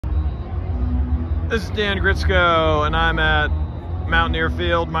This is Dan Gritsko, and I'm at Mountaineer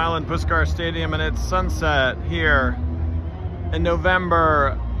Field, Milan Puskar Stadium, and it's sunset here in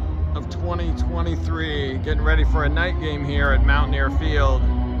November of 2023, getting ready for a night game here at Mountaineer Field.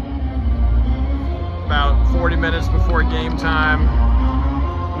 About 40 minutes before game time,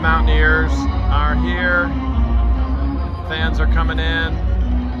 the Mountaineers are here. Fans are coming in.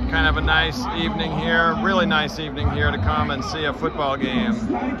 Kind of a nice evening here, really nice evening here to come and see a football game.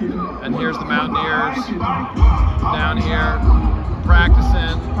 And here's the Mountaineers down here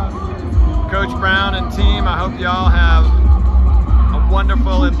practicing. Coach Brown and team, I hope y'all have a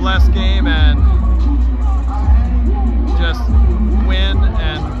wonderful and blessed game and just win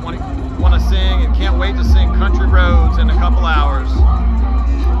and want to sing and can't wait to sing Country Roads in a couple hours.